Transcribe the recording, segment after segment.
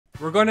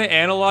We're going to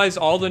analyze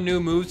all the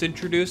new moves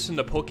introduced in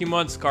the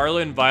Pokémon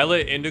Scarlet and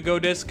Violet Indigo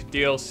Disk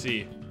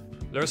DLC.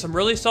 There are some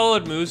really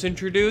solid moves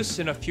introduced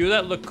and a few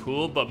that look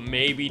cool but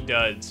maybe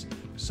duds.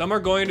 Some are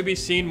going to be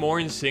seen more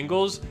in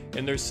singles,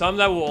 and there's some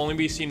that will only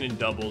be seen in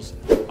doubles.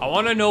 I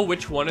want to know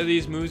which one of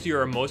these moves you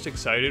are most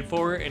excited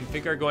for and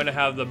think are going to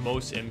have the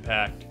most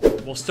impact.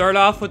 We'll start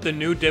off with the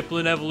new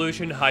Dipplin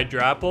evolution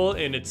Hydrapple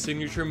and its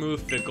signature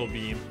move Fickle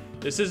Beam.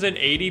 This is an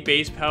 80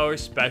 base power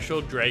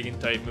special dragon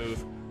type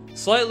move.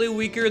 Slightly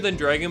weaker than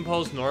Dragon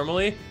Pulse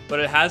normally, but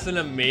it has an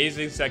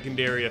amazing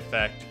secondary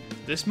effect.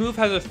 This move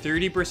has a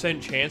 30%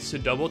 chance to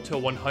double to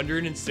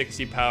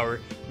 160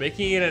 power,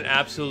 making it an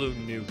absolute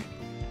nuke.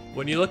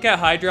 When you look at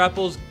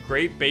Hydrapple's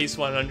great base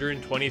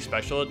 120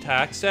 special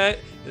attack set,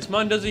 this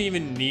mon doesn't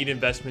even need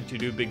investment to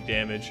do big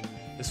damage.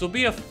 This will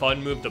be a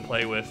fun move to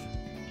play with.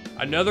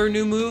 Another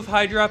new move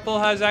Hydrapple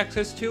has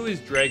access to is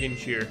Dragon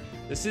Cheer.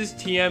 This is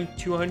TM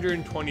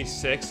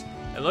 226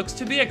 and looks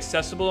to be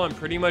accessible on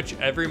pretty much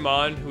every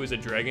mon who is a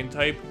dragon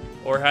type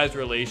or has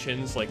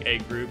relations like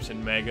egg groups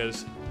and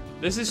megas.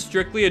 This is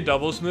strictly a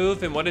doubles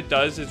move, and what it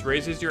does is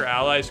raises your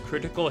ally's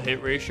critical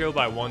hit ratio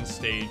by 1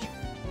 stage.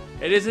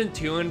 It isn't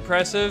too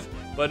impressive,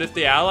 but if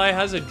the ally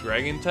has a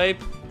dragon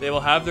type, they will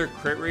have their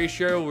crit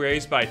ratio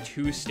raised by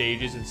 2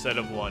 stages instead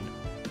of 1.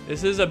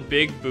 This is a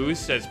big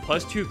boost as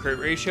 +2 crit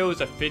ratio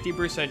is a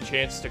 50%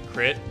 chance to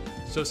crit,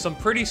 so some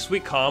pretty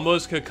sweet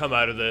combos could come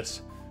out of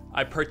this.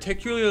 I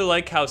particularly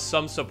like how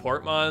some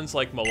support mons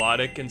like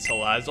Melodic and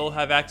Salazzle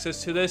have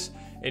access to this,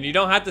 and you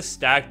don't have to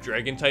stack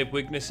dragon type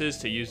weaknesses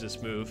to use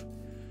this move.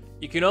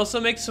 You can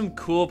also make some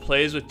cool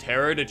plays with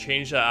Tera to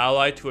change the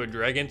ally to a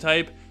dragon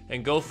type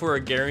and go for a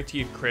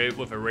guaranteed crit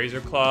with a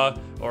Razor Claw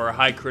or a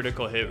high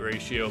critical hit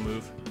ratio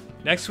move.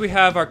 Next we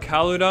have our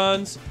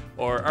Caludons,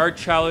 or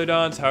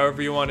Archaludons,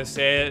 however you want to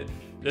say it.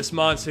 This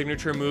mon's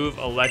signature move,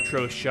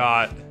 Electro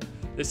Shot.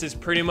 This is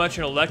pretty much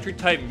an electric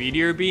type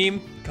Meteor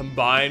Beam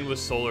combined with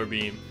Solar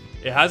Beam.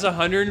 It has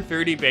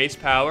 130 base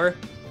power,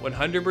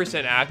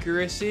 100%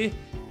 accuracy,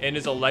 and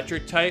is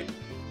electric type,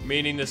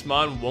 meaning this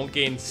mon won't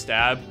gain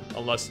stab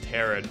unless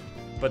Terra'd.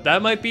 But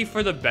that might be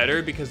for the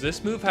better because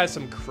this move has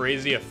some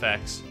crazy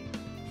effects.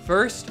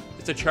 First,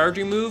 it's a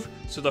charging move,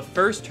 so the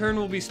first turn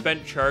will be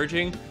spent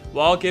charging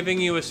while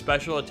giving you a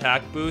special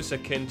attack boost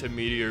akin to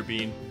Meteor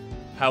Beam.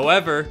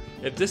 However,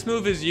 if this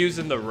move is used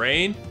in the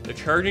rain, the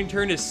charging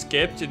turn is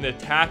skipped and the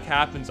attack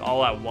happens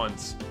all at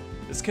once.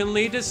 This can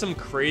lead to some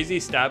crazy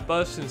stat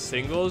buffs in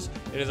singles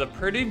and is a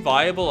pretty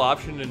viable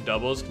option in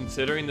doubles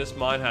considering this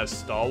mon has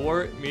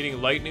Stalwart, meaning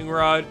Lightning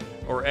Rod,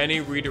 or any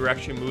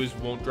redirection moves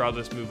won't draw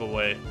this move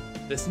away.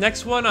 This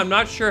next one, I'm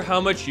not sure how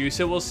much use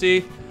it will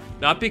see,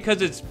 not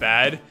because it's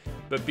bad,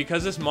 but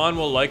because this mon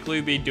will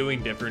likely be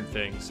doing different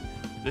things.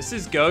 This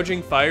is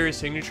Gouging Fire's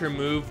signature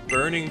move,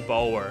 Burning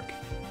Bulwark.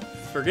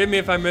 Forgive me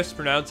if I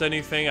mispronounce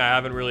anything, I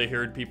haven't really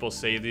heard people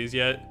say these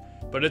yet.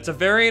 But it's a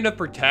variant of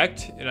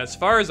Protect, and as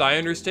far as I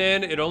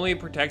understand, it only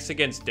protects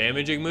against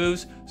damaging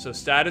moves, so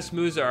status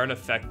moves are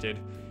unaffected.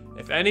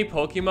 If any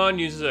Pokemon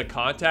uses a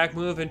contact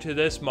move into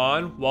this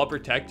mon while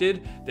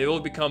protected, they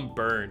will become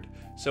burned.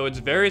 So it's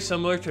very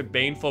similar to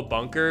Baneful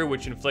Bunker,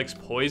 which inflicts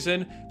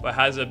poison, but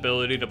has the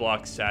ability to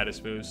block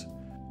status moves.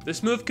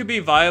 This move could be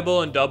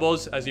viable in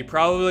doubles, as you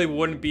probably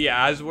wouldn't be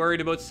as worried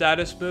about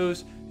status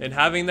moves, and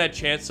having that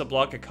chance to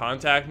block a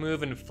contact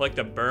move and inflict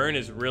a burn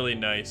is really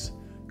nice.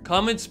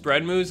 Common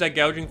spread moves that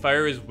Gouging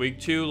Fire is weak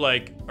to,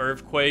 like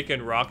Earthquake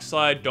and Rock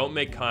Slide, don't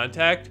make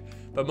contact,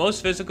 but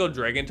most physical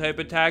dragon type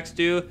attacks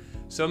do,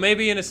 so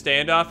maybe in a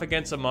standoff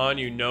against a mon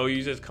you know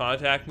uses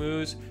contact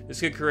moves,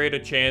 this could create a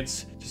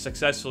chance to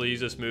successfully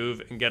use this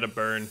move and get a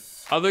burn.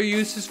 Other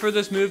uses for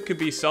this move could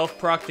be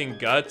self-procting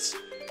Guts,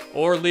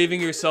 or leaving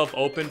yourself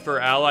open for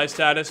ally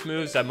status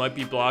moves that might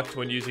be blocked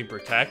when using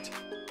Protect.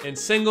 In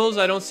singles,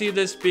 I don't see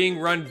this being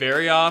run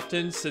very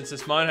often since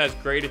this mon has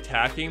great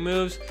attacking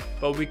moves,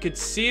 but we could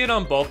see it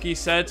on bulky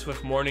sets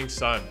with Morning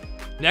Sun.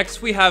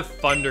 Next we have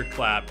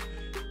Thunderclap,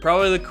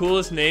 probably the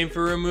coolest name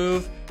for a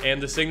move,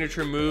 and the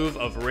signature move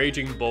of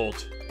Raging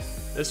Bolt.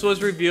 This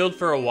was revealed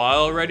for a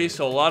while already,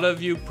 so a lot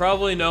of you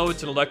probably know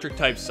it's an electric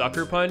type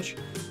Sucker Punch.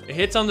 It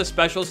hits on the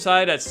special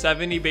side at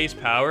 70 base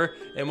power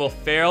and will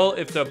fail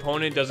if the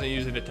opponent doesn't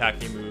use an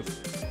attacking move.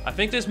 I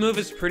think this move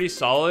is pretty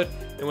solid,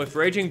 and with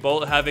Raging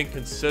Bolt having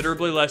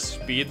considerably less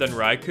speed than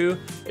Raikou,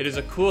 it is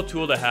a cool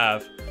tool to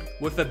have.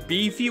 With a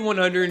beefy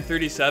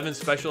 137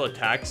 special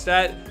attack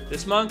stat,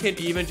 this mon can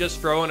even just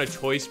throw in a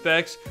Choice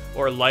Specs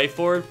or Life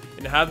Orb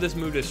and have this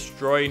move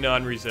destroy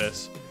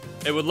non-resist.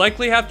 It would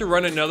likely have to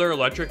run another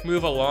electric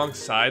move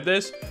alongside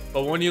this,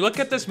 but when you look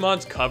at this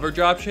mon's coverage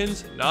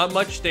options, not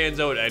much stands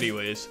out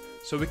anyways.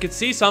 So we could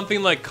see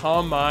something like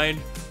Calm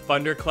Mind,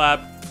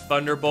 Thunderclap,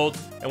 Thunderbolt,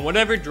 and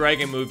whatever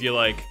dragon move you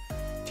like.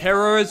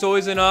 Terror is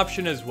always an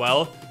option as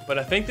well, but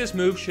I think this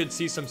move should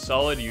see some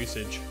solid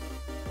usage.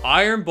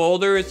 Iron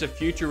Boulder is a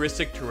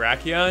futuristic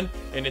Terrakion,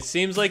 and it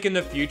seems like in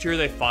the future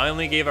they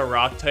finally gave a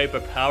rock type a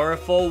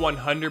powerful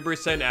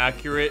 100%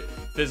 accurate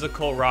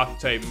physical rock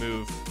type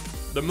move.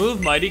 The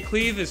move Mighty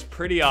Cleave is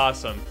pretty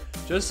awesome.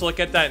 Just look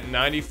at that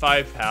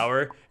 95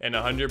 power and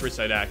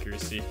 100%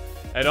 accuracy.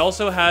 It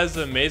also has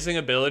the amazing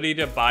ability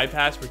to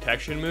bypass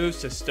protection moves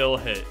to still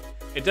hit.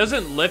 It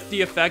doesn't lift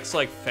the effects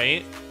like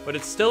Feint, but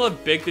it's still a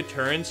big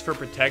deterrence for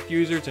protect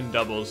users and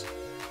doubles.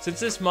 Since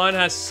this mon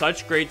has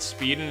such great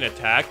speed and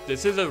attack,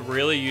 this is a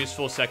really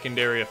useful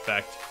secondary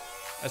effect.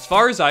 As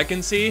far as I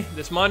can see,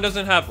 this mon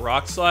doesn't have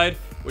Rock Slide,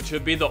 which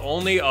would be the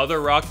only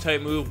other rock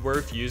type move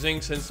worth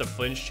using since the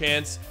flinch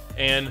chance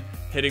and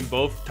hitting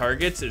both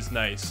targets is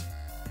nice.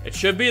 It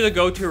should be the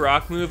go-to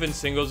rock move in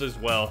singles as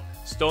well.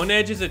 Stone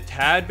Edge is a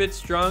tad bit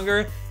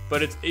stronger,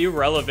 but it's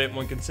irrelevant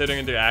when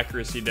considering the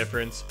accuracy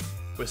difference.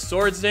 With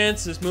Swords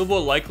Dance, this move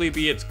will likely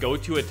be its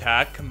go-to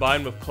attack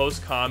combined with Close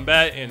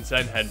Combat and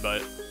Zen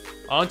Headbutt.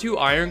 Onto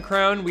Iron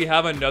Crown, we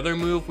have another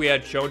move we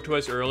had shown to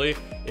us early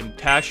in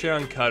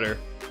Tachyon Cutter.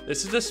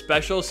 This is a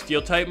special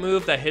steel type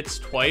move that hits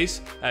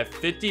twice at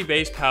 50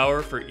 base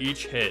power for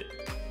each hit.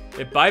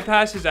 It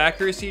bypasses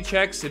accuracy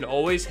checks and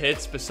always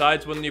hits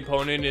besides when the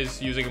opponent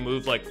is using a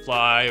move like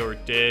Fly or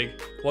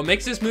Dig. What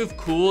makes this move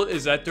cool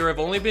is that there have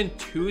only been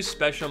 2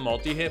 special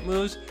multi-hit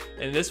moves,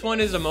 and this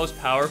one is the most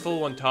powerful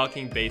when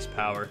talking base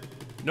power.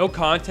 No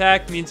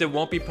contact means it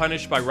won't be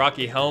punished by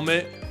Rocky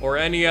Helmet or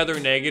any other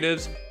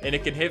negatives, and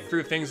it can hit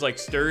through things like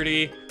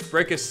Sturdy,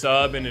 break a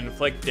sub and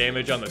inflict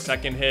damage on the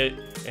second hit,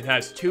 and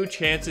has 2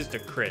 chances to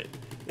crit.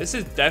 This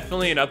is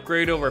definitely an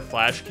upgrade over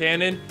Flash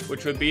Cannon,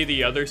 which would be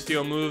the other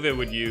steel move it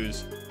would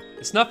use.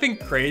 It's nothing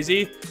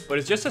crazy, but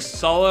it's just a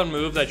solid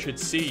move that should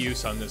see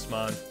use on this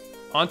mon.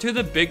 Onto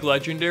the big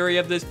legendary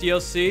of this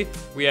DLC,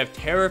 we have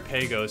Tera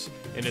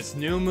and its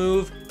new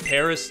move,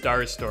 Tera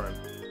Starstorm.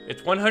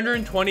 It's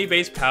 120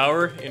 base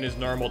power in his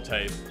normal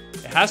type.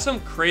 It has some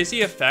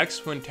crazy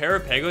effects when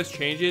Tera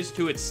changes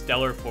to its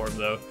stellar form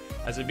though,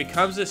 as it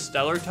becomes a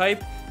stellar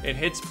type and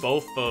hits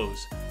both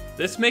foes.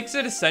 This makes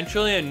it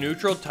essentially a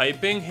neutral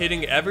typing,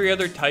 hitting every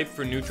other type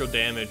for neutral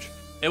damage.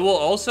 It will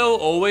also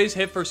always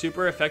hit for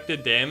super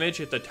effective damage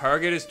if the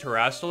target is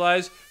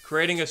terrestrialized,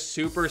 creating a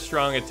super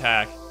strong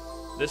attack.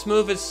 This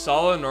move is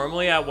solid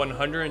normally at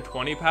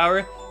 120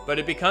 power, but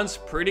it becomes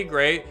pretty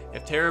great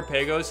if Tera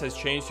has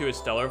changed to its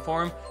stellar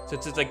form,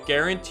 since it's a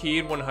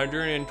guaranteed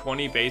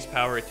 120 base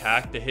power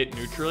attack to hit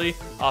neutrally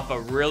off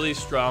a really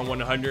strong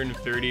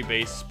 130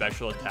 base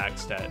special attack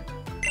stat.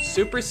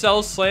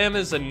 Supercell Slam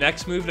is the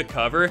next move to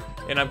cover,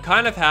 and I'm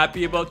kind of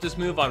happy about this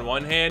move on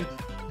one hand,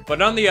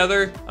 but on the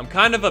other, I'm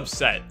kind of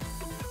upset.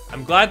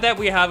 I'm glad that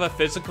we have a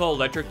physical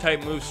electric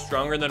type move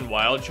stronger than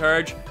Wild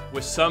Charge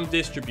with some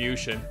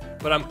distribution,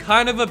 but I'm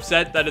kind of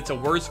upset that it's a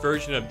worse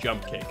version of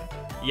Jump Kick.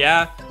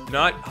 Yeah,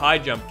 not high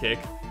jump kick,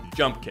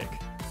 Jump Kick.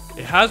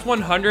 It has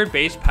 100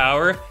 base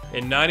power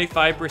and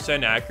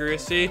 95%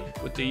 accuracy,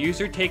 with the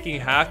user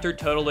taking half their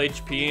total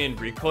HP and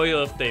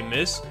recoil if they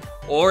miss,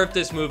 or if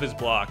this move is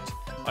blocked.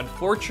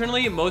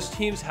 Unfortunately, most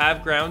teams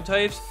have ground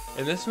types,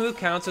 and this move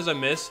counts as a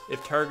miss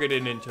if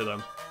targeted into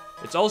them.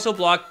 It's also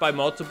blocked by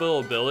multiple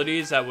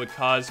abilities that would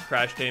cause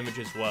crash damage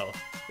as well.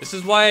 This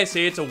is why I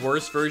say it's a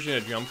worse version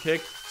of Jump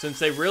Kick, since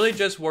they really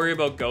just worry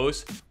about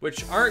ghosts,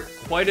 which aren't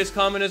quite as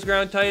common as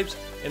ground types,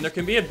 and there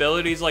can be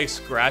abilities like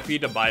Scrappy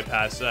to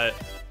bypass that.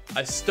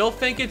 I still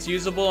think it's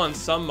usable on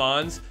some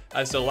mons,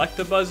 as the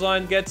Electabuzz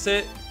line gets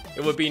it.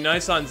 It would be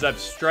nice on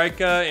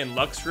Zebstrika and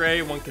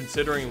Luxray when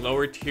considering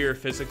lower tier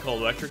physical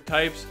electric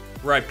types.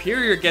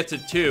 Rhyperior gets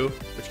it too,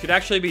 which could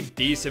actually be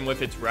decent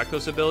with its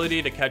Reckless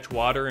ability to catch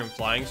water and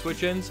flying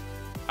switch-ins.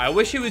 I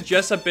wish it was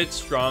just a bit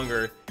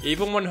stronger,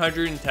 even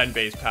 110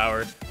 base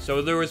power,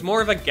 so there was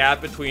more of a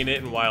gap between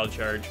it and Wild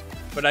Charge.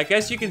 But I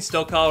guess you can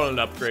still call it an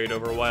upgrade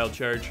over Wild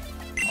Charge.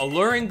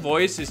 Alluring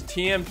Voice is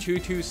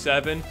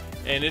TM227,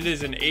 and it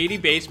is an 80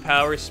 base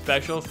power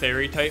special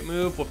fairy type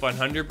move with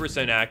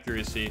 100%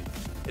 accuracy.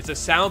 It's a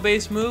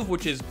sound-based move,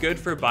 which is good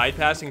for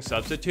bypassing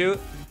Substitute.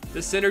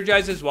 This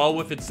synergizes well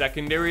with its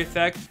secondary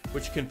effect,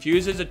 which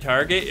confuses a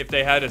target if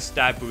they had a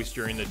stat boost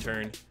during the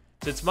turn.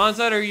 Since mons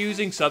that are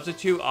using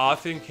Substitute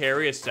often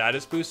carry a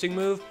status boosting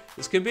move,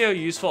 this can be a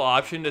useful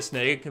option to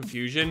snag a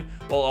confusion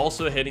while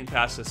also hitting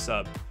past the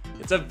sub.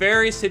 It's a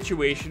very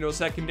situational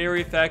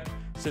secondary effect,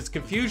 since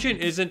confusion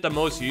isn't the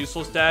most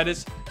useful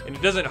status, and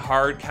it doesn't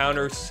hard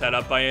counter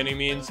setup by any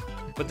means.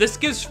 But this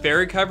gives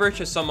fairy coverage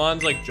to some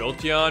mons like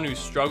Jolteon who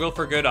struggle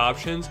for good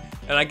options,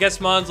 and I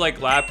guess mons like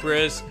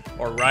Lapras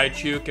or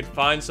Raichu could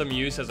find some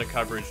use as a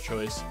coverage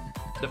choice.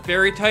 The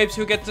fairy types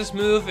who get this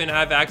move and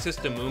have access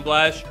to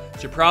Moonblast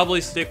should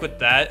probably stick with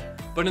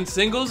that, but in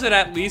singles it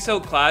at least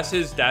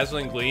outclasses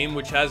Dazzling Gleam,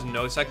 which has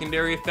no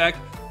secondary effect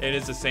and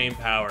is the same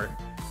power.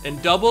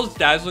 In doubles,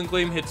 Dazzling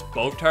Gleam hits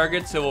both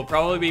targets, so will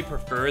probably be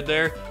preferred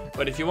there,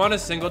 but if you want a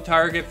single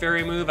target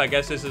fairy move, I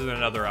guess this is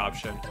another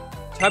option.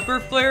 Temper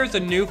Flare is a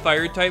new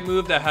fire type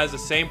move that has the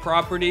same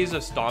properties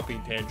of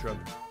Stomping Tantrum.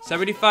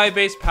 75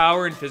 base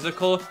power and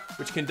physical,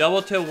 which can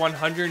double to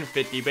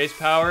 150 base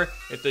power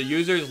if the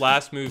user's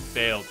last move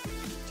failed.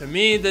 To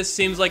me, this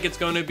seems like it's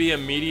going to be a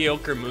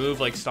mediocre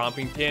move like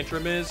Stomping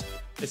Tantrum is.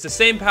 It's the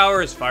same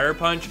power as Fire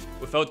Punch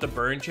without the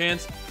burn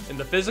chance, and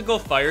the physical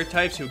fire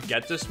types who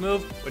get this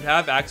move would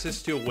have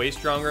access to a way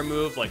stronger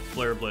move like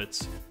Flare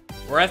Blitz.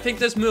 Where I think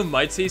this move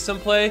might see some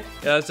play,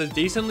 it has a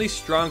decently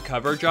strong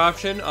coverage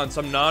option on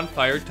some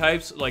non-fire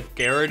types like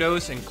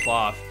Gyarados and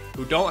Cleave,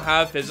 who don't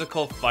have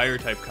physical fire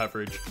type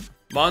coverage.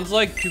 Mons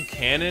like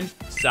Toucannon,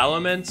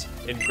 Salamence,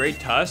 and Great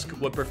Tusk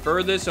would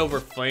prefer this over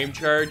Flame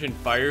Charge and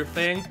Fire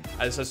Fang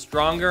as a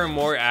stronger and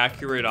more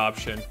accurate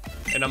option.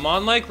 And a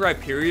Mon like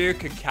Rhyperior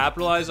could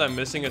capitalize on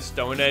missing a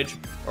Stone Edge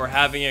or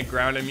having a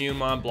ground immune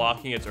Mon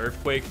blocking its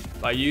Earthquake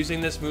by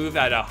using this move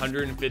at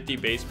 150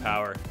 base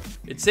power.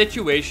 It's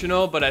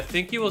situational, but I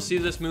think you will see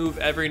this move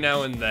every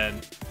now and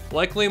then,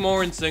 likely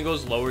more in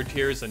singles lower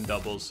tiers than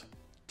doubles.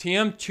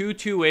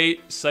 TM228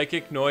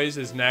 Psychic Noise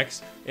is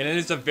next, and it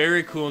is a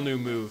very cool new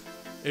move.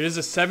 It is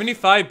a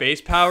 75 base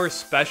power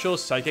special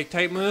Psychic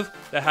type move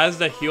that has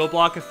the heal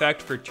block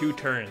effect for 2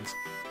 turns.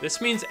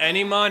 This means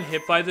any Mon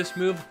hit by this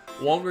move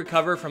won't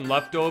recover from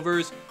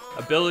leftovers,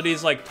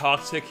 abilities like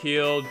Toxic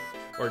Heal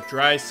or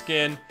Dry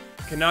Skin,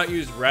 cannot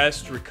use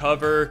Rest,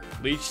 Recover,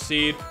 Leech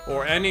Seed,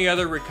 or any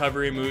other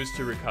recovery moves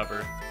to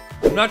recover.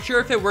 I'm not sure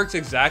if it works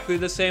exactly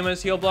the same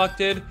as Heal Block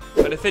did,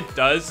 but if it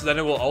does, then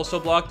it will also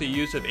block the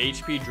use of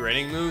HP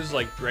draining moves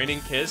like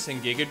Draining Kiss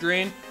and Giga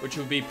Drain, which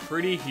would be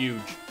pretty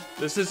huge.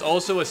 This is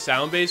also a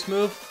sound-based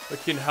move,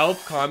 which can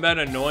help combat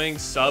annoying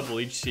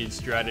sub-Leech Seed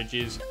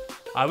strategies.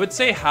 I would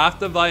say half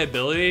the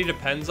viability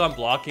depends on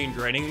blocking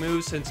draining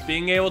moves, since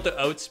being able to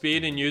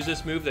outspeed and use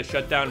this move to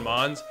shut down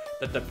Mons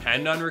that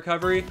depend on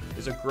recovery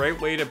is a great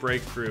way to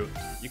break through.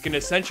 You can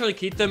essentially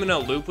keep them in a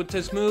loop with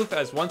this move,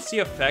 as once the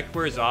effect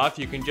wears off,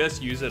 you can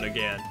just use it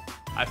again.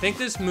 I think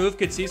this move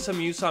could see some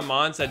use on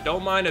Mons that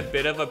don't mind a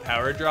bit of a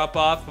power drop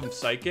off from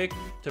Psychic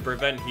to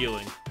prevent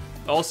healing.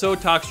 Also,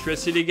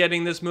 Toxtricity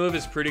getting this move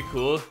is pretty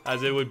cool,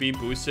 as it would be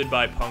boosted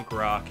by Punk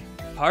Rock.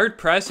 Hard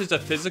Press is a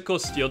physical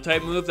steel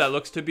type move that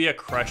looks to be a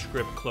Crush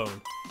Grip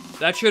clone.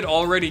 That should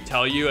already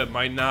tell you it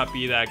might not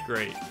be that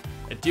great.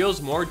 It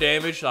deals more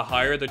damage the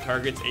higher the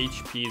target's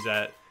HP is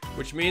at,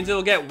 which means it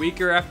will get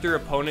weaker after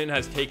opponent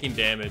has taken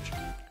damage.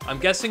 I'm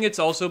guessing it's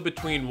also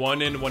between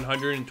 1 and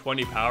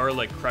 120 power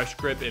like Crush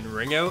Grip and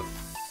Ring Out.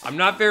 I'm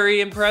not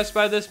very impressed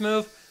by this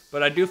move,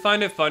 but I do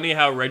find it funny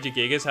how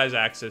Regigigas has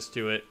access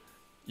to it.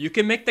 You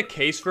can make the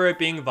case for it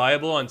being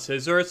viable on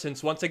Scizor,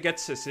 since once it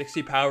gets to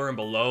 60 power and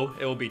below,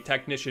 it will be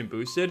Technician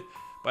boosted,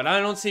 but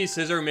I don't see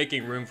Scizor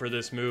making room for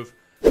this move.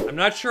 I'm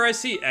not sure I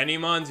see any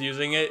Mons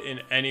using it in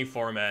any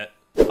format.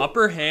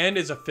 Upper Hand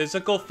is a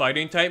physical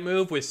fighting type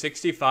move with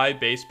 65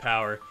 base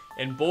power,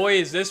 and boy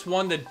is this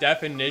one the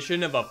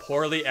definition of a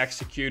poorly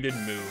executed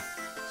move.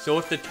 So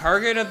if the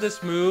target of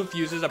this move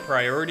uses a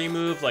priority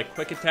move like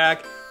Quick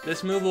Attack,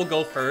 this move will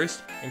go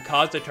first and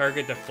cause the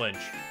target to flinch.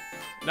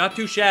 Not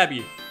too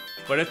shabby.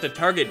 But if the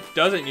target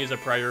doesn't use a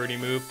priority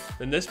move,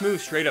 then this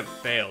move straight up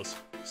fails.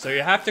 So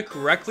you have to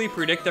correctly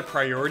predict a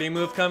priority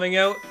move coming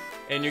out,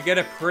 and you get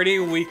a pretty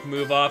weak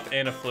move off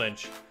and a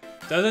flinch.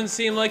 Doesn't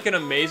seem like an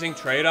amazing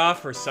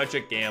trade-off for such a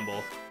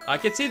gamble. I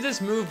could see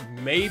this move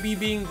maybe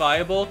being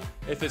viable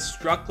if it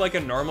struck like a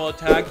normal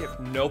attack if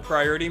no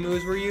priority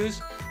moves were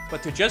used,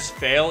 but to just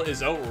fail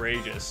is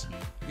outrageous.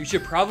 You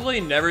should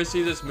probably never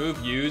see this move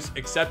used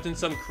except in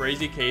some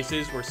crazy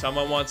cases where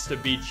someone wants to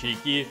be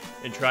cheeky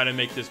and try to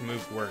make this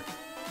move work.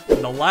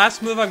 And the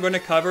last move I'm going to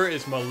cover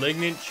is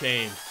Malignant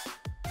Chain.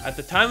 At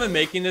the time of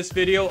making this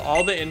video,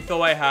 all the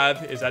info I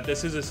have is that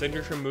this is a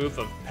signature move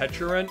of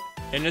Pecharunt,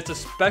 and it's a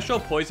special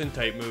poison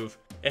type move.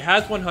 It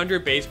has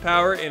 100 base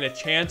power and a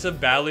chance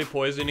of badly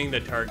poisoning the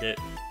target.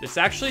 This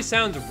actually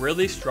sounds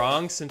really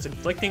strong since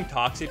inflicting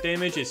toxic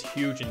damage is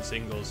huge in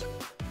singles.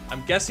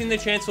 I'm guessing the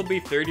chance will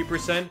be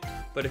 30%,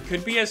 but it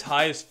could be as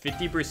high as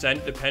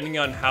 50% depending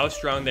on how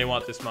strong they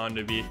want this Mon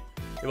to be.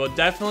 It will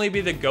definitely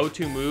be the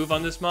go-to move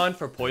on this Mon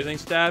for Poison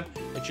Stab,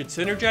 and should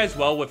synergize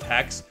well with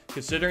Hex,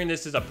 considering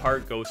this is a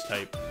part Ghost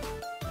type.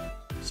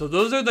 So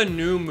those are the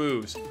new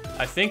moves.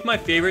 I think my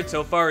favorite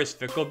so far is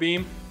Fickle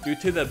Beam, due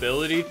to the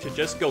ability to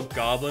just go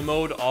Goblin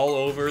mode all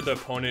over the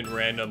opponent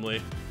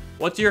randomly.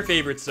 What's your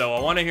favorites though? I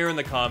want to hear in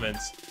the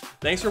comments.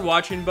 Thanks for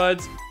watching,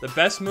 buds. The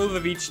best move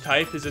of each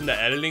type is in the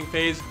editing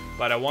phase,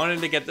 but I wanted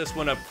to get this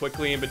one up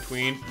quickly in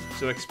between,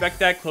 so expect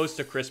that close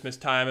to Christmas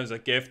time as a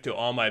gift to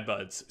all my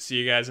buds. See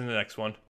you guys in the next one.